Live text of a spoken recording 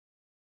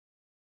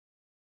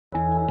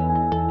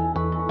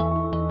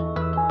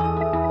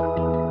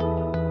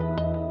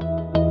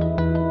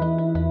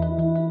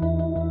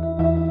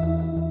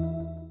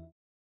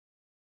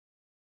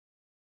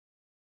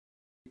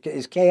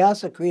Is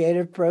chaos a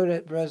creative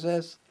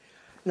process?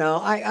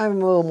 No, I'm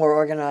a little more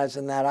organized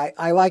than that.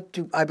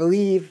 I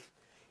believe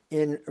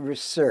in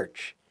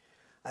research.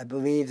 I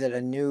believe that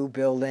a new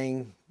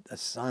building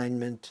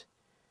assignment,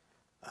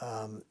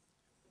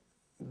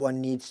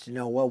 one needs to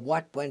know, well,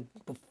 what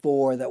went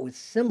before that was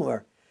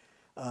similar.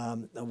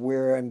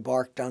 We're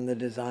embarked on the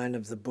design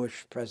of the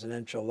Bush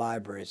Presidential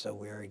Library, so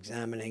we're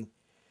examining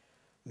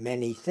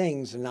many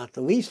things, and not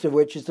the least of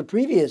which is the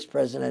previous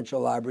presidential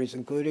libraries,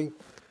 including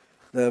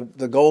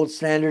the gold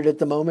standard at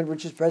the moment,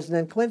 which is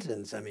President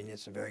Clinton's. I mean,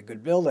 it's a very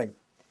good building.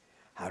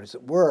 How does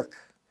it work?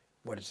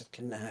 What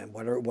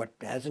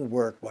hasn't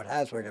worked? What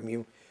has worked? I mean,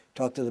 you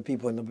talk to the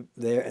people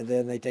there, and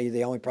then they tell you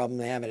the only problem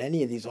they have at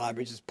any of these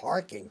libraries is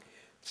parking.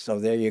 So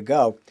there you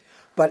go.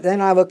 But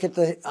then I look at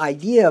the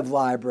idea of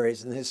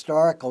libraries and the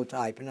historical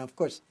type. And of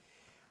course,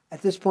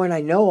 at this point,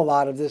 I know a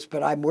lot of this,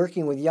 but I'm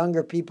working with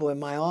younger people in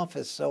my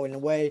office. So in a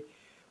way,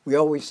 we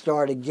always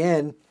start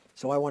again.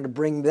 So I want to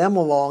bring them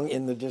along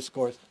in the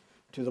discourse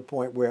to the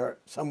point where,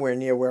 somewhere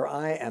near where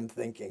I am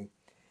thinking.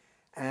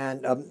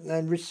 And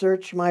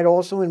research might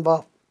also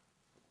involve,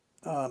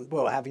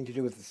 well, having to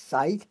do with the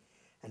site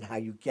and how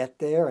you get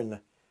there and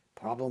the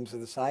problems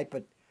of the site.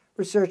 But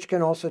research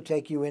can also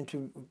take you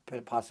into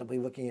possibly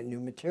looking at new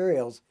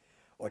materials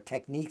or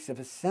techniques of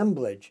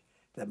assemblage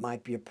that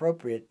might be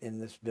appropriate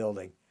in this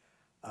building.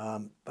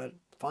 But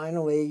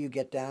finally, you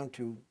get down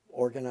to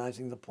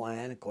organizing the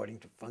plan according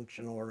to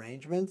functional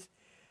arrangements,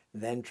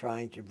 then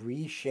trying to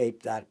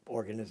reshape that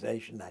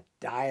organization, that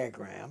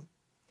diagram,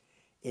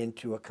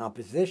 into a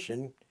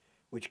composition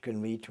which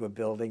can lead to a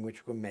building,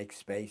 which will make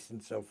space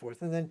and so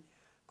forth. And then,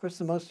 of course,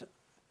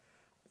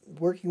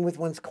 working with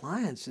one's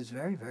clients is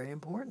very, very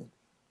important.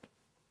 You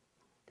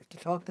have to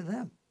talk to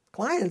them.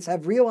 Clients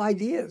have real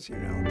ideas, you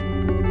know.